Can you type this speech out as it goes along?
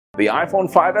The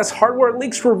iPhone 5s hardware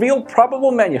leaks reveal probable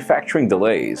manufacturing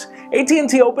delays.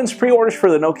 AT&T opens pre-orders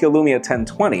for the Nokia Lumia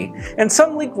 1020, and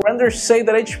some leaked renders say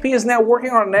that HP is now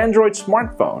working on an Android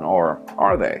smartphone, or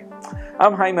are they?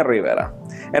 I'm Jaime Rivera,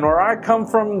 and where I come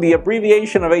from, the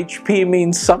abbreviation of HP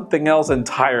means something else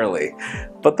entirely.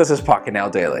 But this is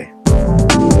Pocketnow Daily.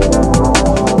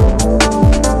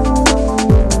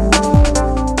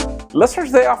 Let's start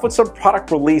today off with some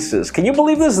product releases. Can you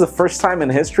believe this is the first time in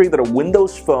history that a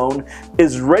Windows phone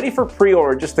is ready for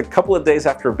pre-order just a couple of days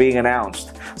after being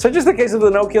announced? Such is the case of the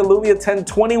Nokia Lumia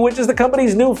 1020, which is the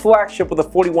company's new flagship with a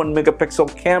 41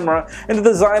 megapixel camera and the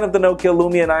design of the Nokia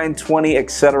Lumia 920,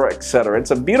 etc, etc.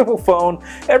 It's a beautiful phone.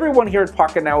 Everyone here at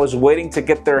Pocketnow is waiting to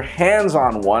get their hands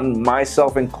on one,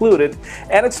 myself included,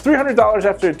 and it's $300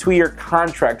 after a 2-year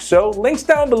contract. So links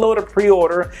down below to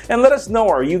pre-order, and let us know,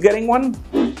 are you getting one?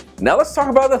 Now let's talk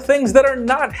about the things that are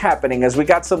not happening, as we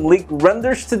got some leaked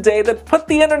renders today that put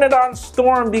the internet on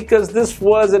storm because this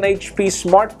was an HP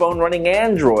smartphone running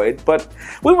Android, but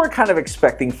we were kind of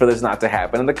expecting for this not to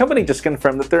happen, and the company just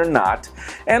confirmed that they're not.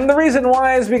 And the reason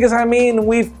why is because, I mean,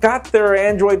 we've got their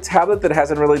Android tablet that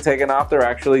hasn't really taken off. There are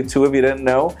actually two, if you didn't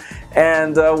know.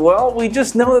 And, well, we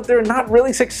just know that they're not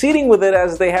really succeeding with it,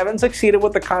 as they haven't succeeded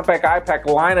with the compact iPad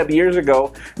lineup years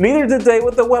ago. Neither did they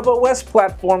with the WebOS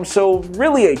platform, so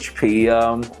really HP,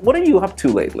 what are you up to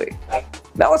lately?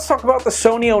 Now let's talk about the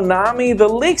Sony Onami. The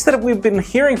leaks that we've been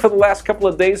hearing for the last couple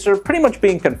of days are pretty much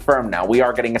being confirmed now. We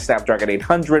are getting a Snapdragon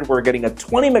 800, we're getting a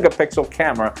 20 megapixel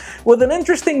camera with an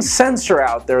interesting sensor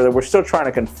out there that we're still trying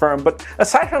to confirm, but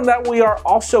aside from that, we are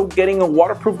also getting a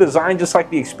waterproof design just like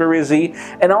the Xperia Z,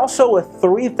 and also a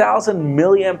 3000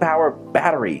 milliamp hour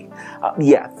battery.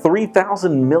 Yeah,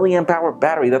 3000 milliamp hour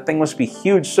battery. That thing must be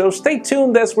huge, so stay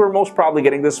tuned as we're most probably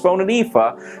getting this phone at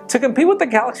IFA to compete with the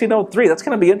Galaxy Note 3. That's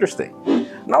going to be interesting.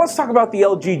 Now let's talk about the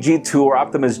LG G2 or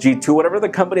Optimus G2, whatever the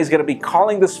company is going to be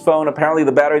calling this phone. Apparently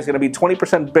the battery is going to be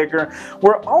 20% bigger.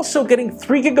 We're also getting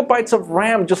 3 gigabytes of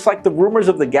RAM, just like the rumors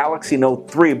of the Galaxy Note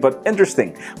 3, but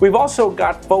interesting. We've also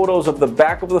got photos of the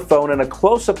back of the phone in a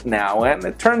close-up now, and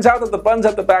it turns out that the buttons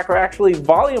at the back are actually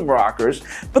volume rockers,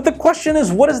 but the question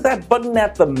is, what is that button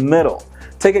at the middle?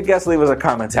 Take a guess, leave us a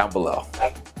comment down below.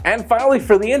 And finally,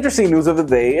 for the interesting news of the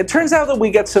day, it turns out that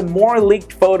we get some more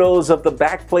leaked photos of the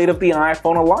backplate of the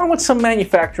iPhone along with some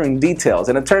manufacturing details.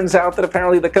 And it turns out that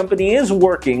apparently the company is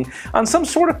working on some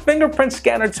sort of fingerprint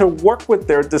scanner to work with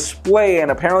their display, and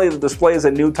apparently the display is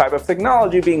a new type of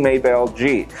technology being made by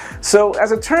LG. So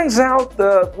as it turns out,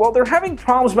 well, they're having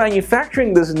problems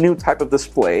manufacturing this new type of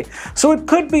display, so it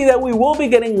could be that we will be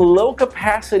getting low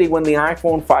capacity when the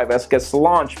iPhone 5s gets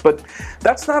launched, but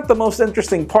that's not the most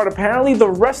interesting part. Apparently the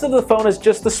rest of the phone is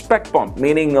just a spec bump,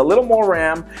 meaning a little more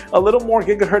RAM, a little more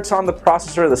gigahertz on the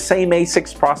processor, the same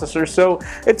A6 processor. So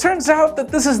it turns out that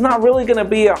this is not really going to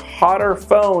be a hotter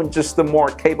phone, just the more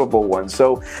capable one.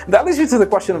 So that leads you to the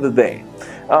question of the day.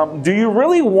 Do you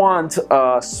really want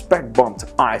a spec bumped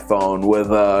iPhone with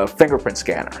a fingerprint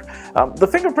scanner? The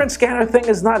fingerprint scanner thing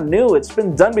is not new. It's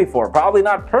been done before. Probably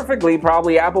not perfectly.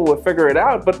 Probably Apple will figure it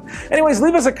out. But anyways,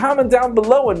 leave us a comment down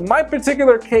below. In my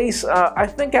particular case, I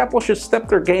think Apple should step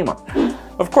their game up.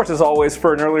 Of course, as always,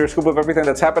 for an earlier scoop of everything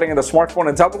that's happening in the smartphone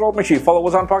and tablet world, make sure you follow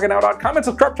us on Pocketnow.com and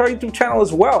subscribe to our YouTube channel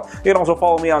as well. You can also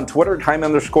follow me on Twitter at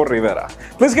Jaime_Rivera.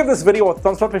 Please give this video a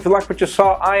thumbs up if you like what you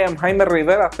saw. I am Jaime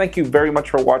Rivera. Thank you very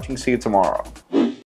much for watching. See you tomorrow.